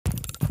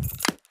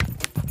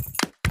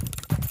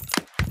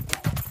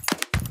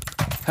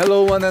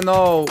Hello one and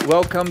all,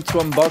 welcome to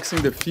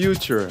Unboxing the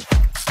Future.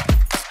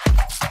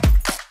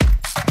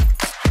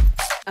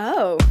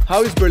 Oh.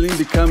 How is Berlin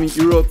becoming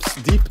Europe's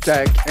deep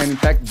tech and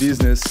tech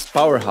business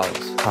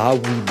powerhouse? Are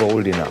we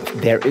bold enough?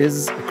 There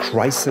is a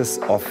crisis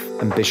of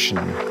ambition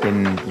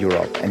in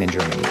Europe and in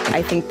Germany.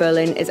 I think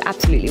Berlin is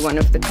absolutely one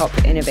of the top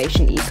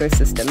innovation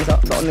ecosystems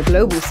on the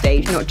global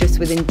stage, not just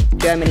within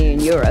Germany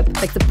and Europe.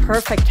 It's like the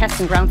perfect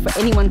testing ground for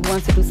anyone who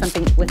wants to do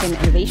something within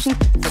innovation.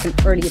 It's like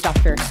an early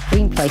adopter,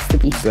 dream place to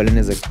be. Berlin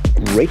is a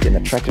great and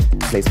attractive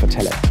place for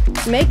talent.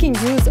 Making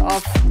use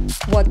of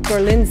what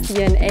Berlin's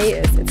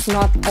DNA is, it's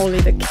not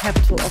only the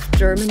capital of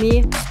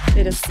Germany,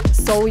 it is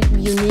so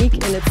unique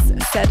in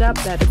its setup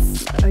that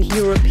it's a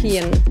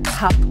European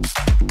hub.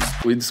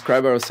 We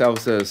describe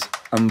ourselves as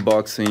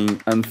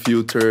unboxing,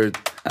 unfiltered,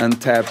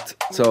 untapped,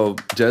 so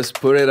just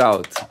put it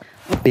out.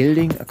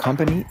 Building a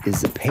company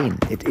is a pain.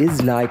 It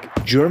is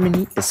like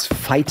Germany is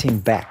fighting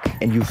back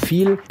and you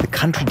feel the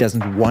country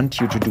doesn't want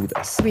you to do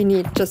this. We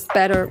need just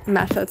better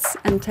methods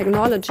and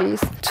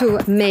technologies to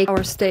make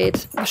our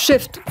state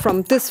shift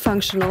from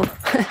dysfunctional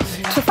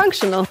to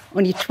functional.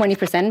 Only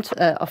 20%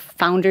 of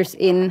founders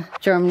in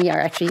Germany are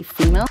actually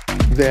female.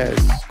 There's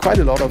quite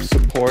a lot of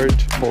support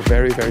for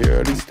very, very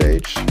early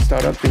stage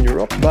startups in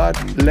Europe, but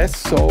less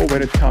so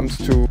when it comes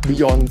to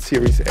beyond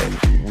Series A.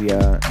 We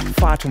are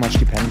far too much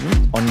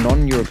dependent on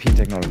non-European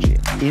technology.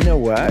 In a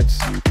word,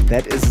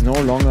 that is no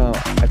longer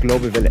a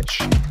global village.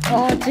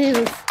 Oh,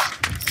 Jesus.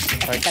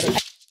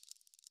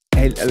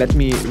 Hey, let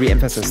me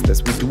re-emphasize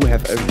this. We do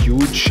have a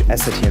huge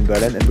asset here in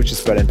Berlin, and which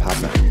is Berlin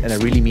Partner, and I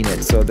really mean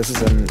it. So this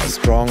is a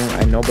strong,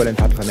 I know Berlin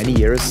Partner for many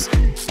years.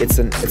 It's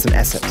an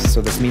asset.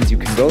 So this means you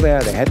can go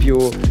there, they help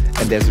you,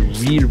 and there's a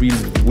real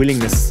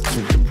willingness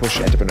to push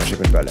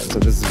entrepreneurship in Berlin. So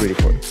this is really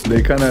cool.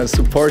 They kind of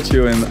support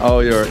you in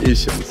all your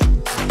issues.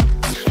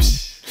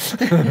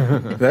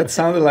 That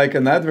sounded like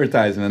an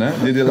advertisement,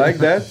 huh? Did you like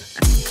that?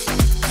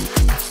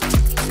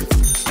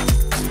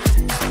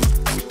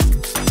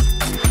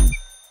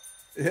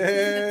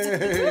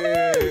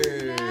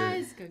 Yay!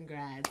 Nice,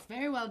 congrats.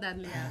 Very well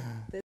done,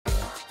 Lia.